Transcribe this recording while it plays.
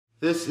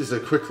This is a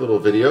quick little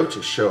video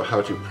to show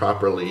how to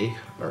properly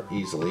or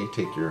easily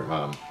take your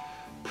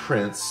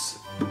prints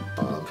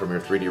from your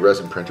 3D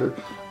resin printer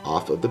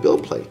off of the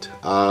build plate.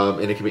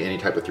 And it can be any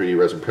type of 3D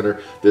resin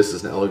printer. This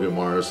is an Elegoo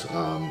Mars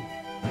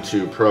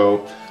 2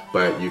 Pro,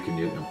 but you can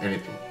use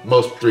anything.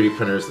 Most 3D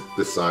printers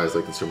this size,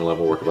 like consumer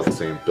level, work about the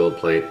same. Build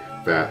plate,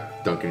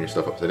 fat, dunking your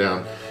stuff upside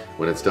down.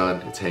 When it's done,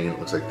 it's hanging, it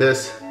looks like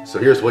this. So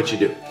here's what you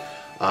do.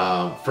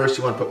 First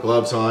you want to put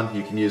gloves on.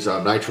 You can use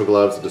nitro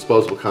gloves, the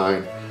disposable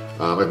kind.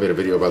 I've made a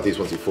video about these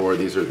ones before.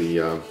 These are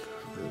the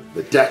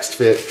Dex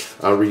Fit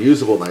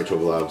reusable nitro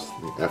gloves,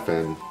 the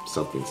FN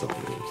something,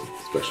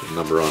 special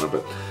number on it,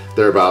 but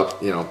they're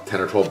about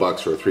 10 or 12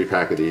 bucks for a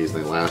 3-pack of these,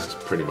 and they last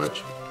pretty much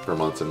for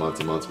months and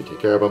months and months. We take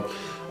care of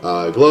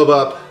them. Globe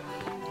up.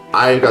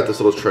 I got this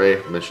little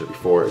tray, I mentioned it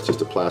before. It's just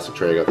a plastic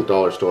tray I got at the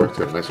dollar store. It's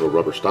got a nice little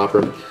rubber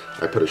stopper.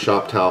 I put a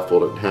shop towel,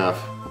 fold it in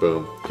half,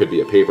 boom. Could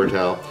be a paper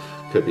towel,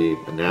 could be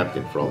a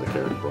napkin for all I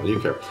care, for all you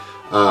care.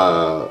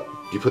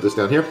 You put this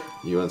down here,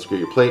 you unscrew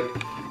your plate,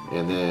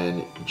 and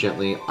then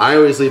gently, I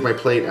always leave my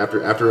plate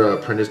after a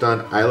print is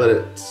done, I let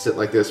it sit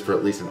like this for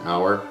at least an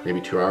hour,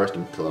 maybe 2 hours to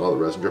let all the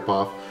resin drip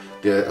off.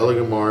 The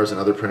Elegoo Mars and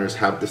other printers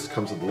have this,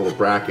 comes with a little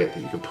bracket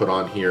that you can put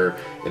on here,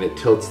 and it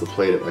tilts the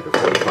plate at like a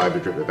 45 to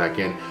drip it back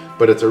in.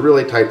 But it's a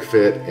really tight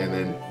fit, and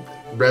then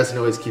resin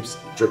always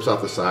drips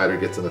off the side or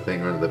gets in the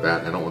thing or into the vat,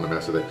 and I don't want to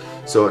mess with it.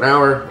 So an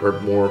hour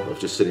or more of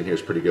just sitting here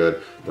is pretty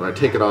good. Then when I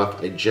take it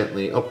off, I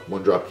gently, oh,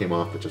 one drop came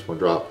off, but just one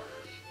drop.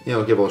 Give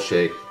it a little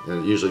shake,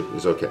 and it usually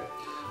is okay.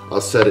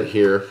 I'll set it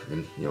here,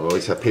 and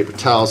always have paper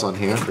towels on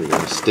hand for your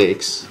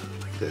mistakes,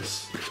 like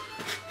this.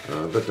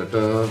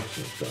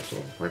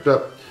 Wiped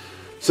up.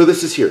 So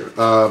this is here.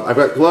 I've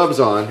got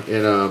gloves on,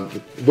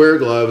 and wear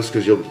gloves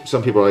because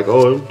some people are like,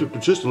 oh,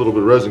 just a little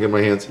bit of resin in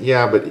my hands.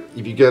 Yeah, but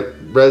if you get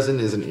resin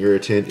is an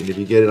irritant, and if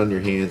you get it on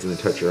your hands and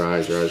then touch your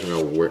eyes are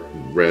gonna go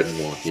red and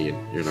wonky,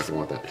 and you're not gonna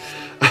want that.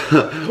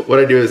 What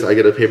I do is I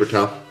get a paper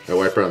towel, I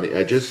wipe around the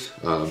edges,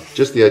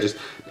 just the edges.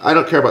 I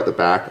don't care about the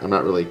back. I'm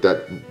not really,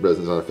 that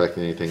resin's not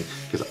affecting anything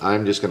because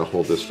I'm just gonna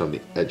hold this from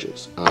the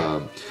edges.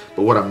 But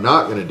what I'm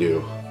not gonna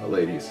do,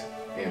 ladies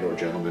and or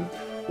gentlemen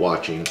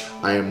watching,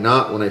 I am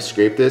not, when I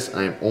scrape this,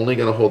 I am only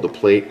gonna hold the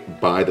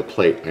plate by the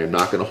plate. I am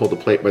not gonna hold the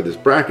plate by this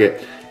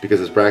bracket because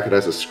this bracket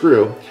has a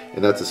screw,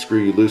 and that's a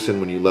screw you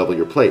loosen when you level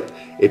your plate.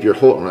 If you're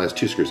holding, well, it has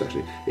 2 screws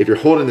actually. If you're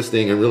holding this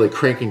thing and really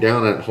cranking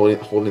down on it,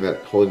 holding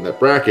that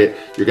bracket,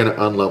 you're gonna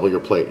unlevel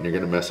your plate and you're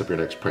gonna mess up your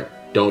next print.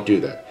 Don't do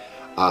that.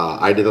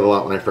 I did that a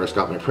lot when I first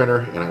got my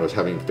printer, and I was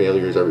having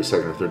failures every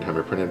second or third time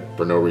I printed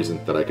for no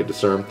reason that I could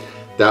discern.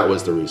 That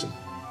was the reason.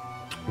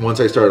 Once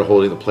I started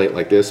holding the plate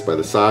like this by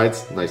the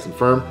sides, nice and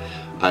firm,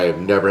 I have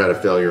never had a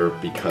failure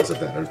because of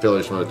that. I've had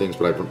failures from other things,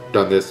 but I've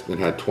done this and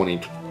had 20,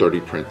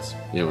 30 prints,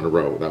 in a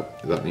row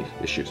without any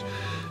issues.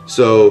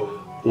 So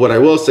what I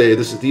will say,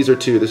 these are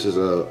two. This is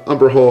a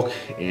Umber Hulk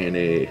and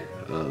a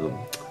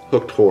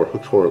Hooked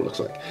Whore it looks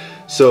like.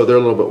 So they're a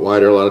little bit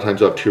wider. A lot of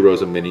times you'll have 2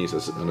 rows of minis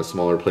on a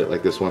smaller plate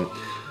like this one.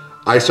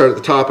 I start at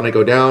the top and I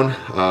go down.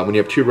 When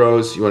you have 2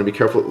 rows, you want to be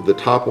careful with the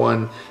top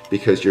one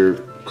because you're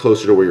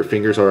closer to where your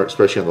fingers are,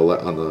 especially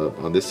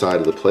on this side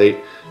of the plate.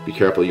 Be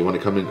careful. You want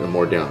to come in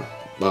more down.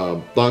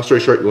 Long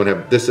story short, you want to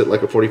have this at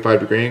like a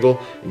 45-degree angle,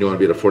 and you want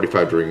to be at a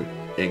 45-degree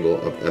angle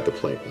at the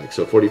plate. Like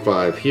so,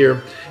 45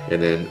 here,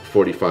 and then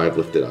 45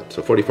 lifted up.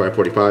 So 45,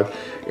 45,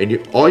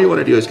 and all you want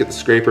to do is get the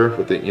scraper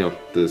with the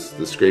the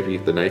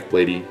scrapey, the knife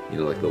bladey,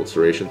 like the little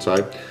serration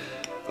side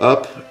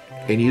up.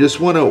 And you just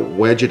want to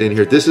wedge it in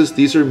here.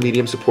 These are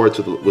medium supports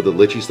with a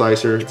litchi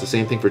slicer. It's the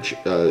same thing for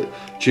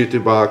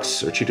chew-through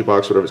box or chew-through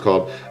box, whatever it's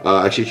called.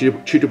 Actually,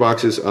 chew-through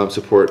boxes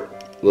support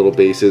little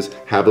bases,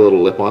 have a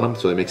little lip on them,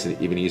 so that makes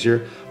it even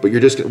easier. But you're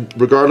just,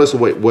 regardless of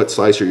what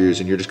slicer you're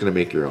using, you're just going to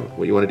make your own.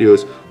 What you want to do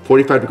is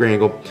 45-degree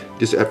angle.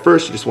 Just at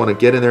first, you just want to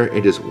get in there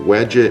and just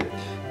wedge it.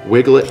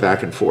 Wiggle it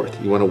back and forth.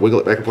 You want to wiggle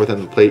it back and forth on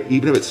the plate,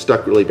 even if it's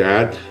stuck really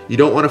bad. You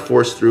don't want to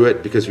force through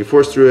it, because if you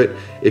force through it,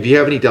 if you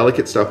have any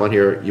delicate stuff on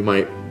here, you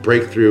might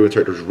break through and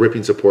start just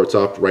ripping supports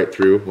off right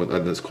through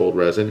on this cold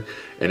resin,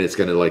 and it's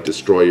going to like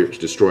destroy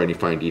any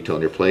fine detail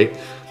on your plate.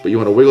 But you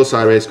want to wiggle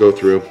sideways, go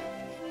through.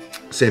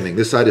 Same thing.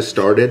 This side is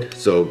started,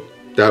 so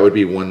that would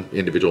be one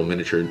individual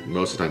miniature.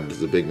 Most of the time, this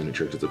is a big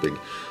miniature. It's a big,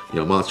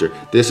 monster.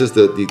 This is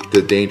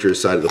the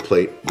dangerous side of the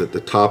plate.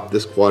 The top,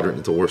 this quadrant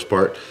is the worst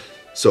part.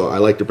 So I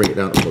like to bring it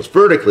down almost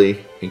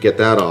vertically and get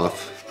that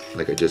off,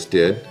 like I just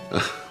did,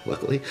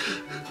 luckily.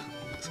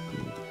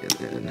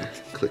 And then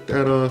click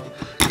that off,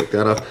 click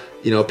that off.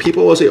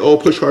 People will say, oh,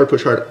 push hard,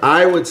 push hard.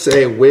 I would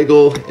say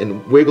wiggle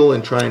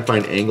and try and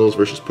find angles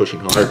versus pushing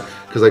hard.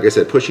 Because like I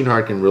said, pushing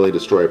hard can really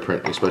destroy a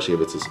print, especially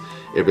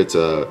if it's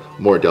a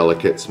more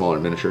delicate, smaller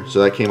miniature. So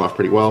that came off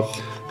pretty well.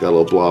 Got a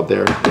little blob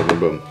there, and then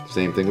boom.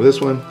 Same thing with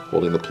this one,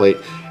 holding the plate.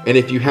 And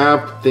if you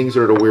have things that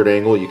are at a weird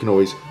angle, you can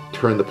always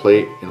turn the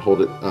plate and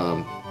hold it,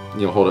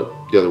 hold it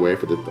the other way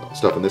for the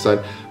stuff on this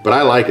side. But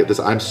I like it.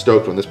 I'm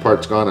stoked when this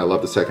part's gone. I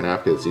love the second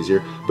half because it's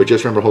easier. But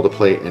just remember, hold the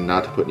plate and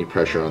not to put any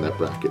pressure on that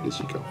bracket as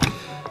you go.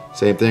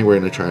 Same thing. We're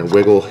going to try and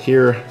wiggle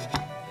here.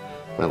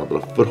 Find a little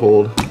bit of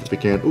foothold if we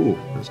can. Ooh,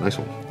 that's a nice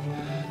one.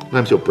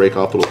 Sometimes you'll break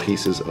off little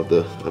pieces of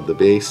the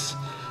base.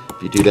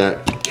 If you do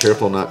that,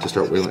 careful not to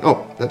start wiggling.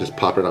 Oh, that just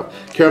popped it off.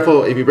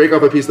 Careful, if you break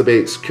off a piece of the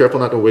base, careful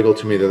not to wiggle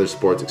too many of the other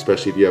sports,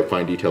 especially if you have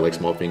fine detail like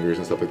small fingers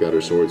and stuff like that,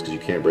 or swords, because you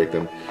can't break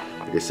them,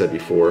 like I said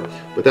before.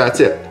 But that's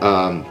it.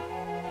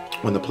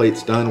 When the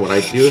plate's done, what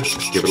I do is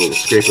give it a little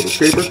scrape with a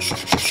scraper,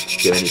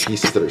 get any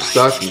pieces that are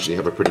stuck. Usually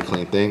have a pretty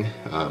clean thing,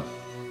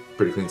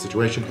 pretty clean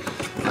situation.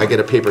 I get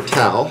a paper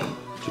towel,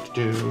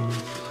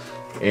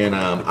 and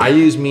I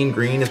use mean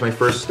green as my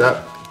first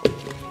step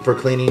for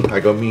cleaning.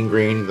 I go mean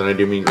green, then I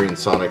do mean green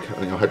sonic,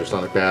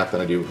 hydrosonic bath, then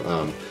I do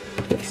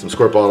some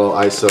squirt bottle,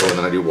 ISO, and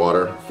then I do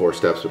water, 4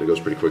 steps, but it goes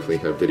pretty quickly.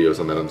 I have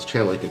videos on that on this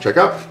channel you can check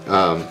out.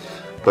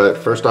 But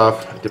first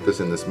off, I dip this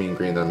in this mean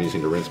green that I'm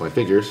using to rinse my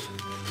figures.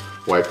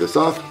 Wipe this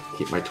off,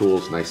 keep my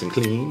tools nice and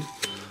clean.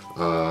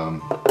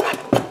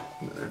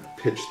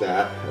 Pitch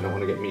that. I don't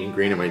want to get mean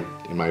green in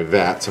my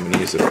vat, so I'm going to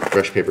use a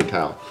fresh paper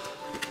towel.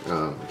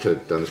 I could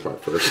have done this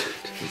part first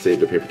and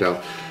saved a paper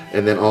towel.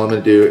 And then all I'm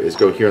going to do is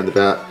go here on the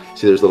vat.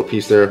 See, there's a little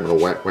piece there. I'm going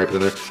to wipe it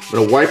in there. I'm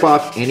going to wipe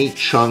off any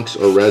chunks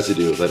or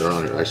residue that are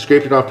on here. I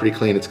scraped it off pretty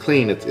clean. It's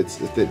clean.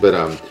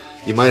 But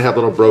you might have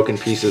little broken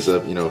pieces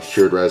of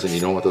cured resin. You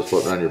don't want those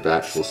floating around your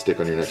back. They'll stick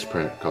on your next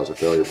print, cause a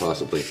failure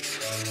possibly.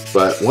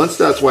 But once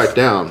that's wiped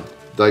down,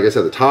 like I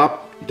said, the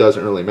top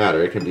doesn't really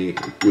matter. It can be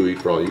gooey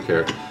for all you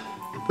care.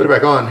 Put it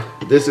back on.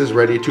 This is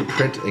ready to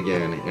print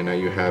again, and now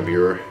you have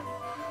your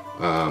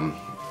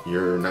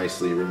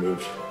nicely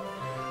removed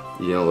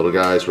little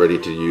guys ready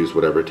to use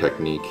whatever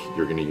technique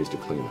you're going to use to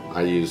clean them.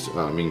 I use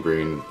mean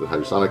green, the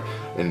hydrosonic,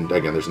 and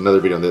again, there's another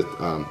video on this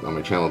on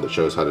my channel that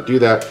shows how to do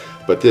that.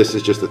 But this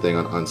is just the thing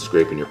on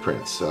unscraping your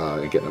prints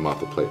and getting them off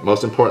the plate.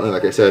 Most importantly,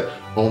 like I said,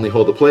 only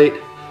hold the plate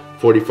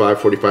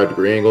 45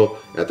 degree angle.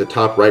 At the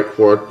top right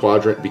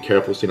quadrant, be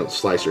careful so you don't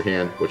slice your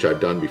hand, which I've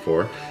done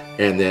before.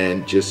 And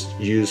then just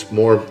use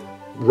more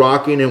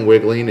rocking and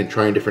wiggling and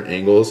trying different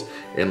angles,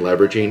 and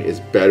leveraging is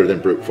better than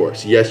brute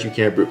force. Yes, you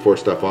can brute force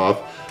stuff off,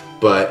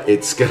 but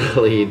it's gonna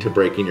lead to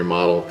breaking your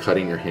model,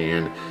 cutting your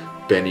hand,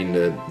 bending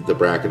the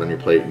bracket on your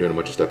plate, and doing a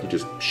bunch of stuff you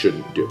just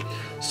shouldn't do.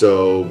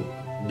 So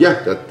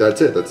yeah,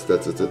 that's it.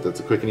 That's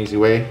a quick and easy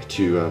way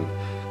to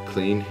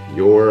clean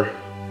your,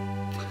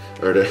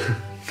 or to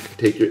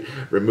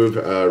remove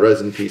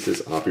resin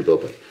pieces off your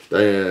build plate.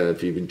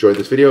 If you've enjoyed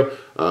this video,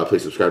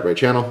 please subscribe to my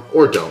channel,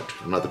 or don't.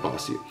 I'm not the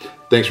boss of you.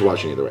 Thanks for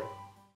watching either way.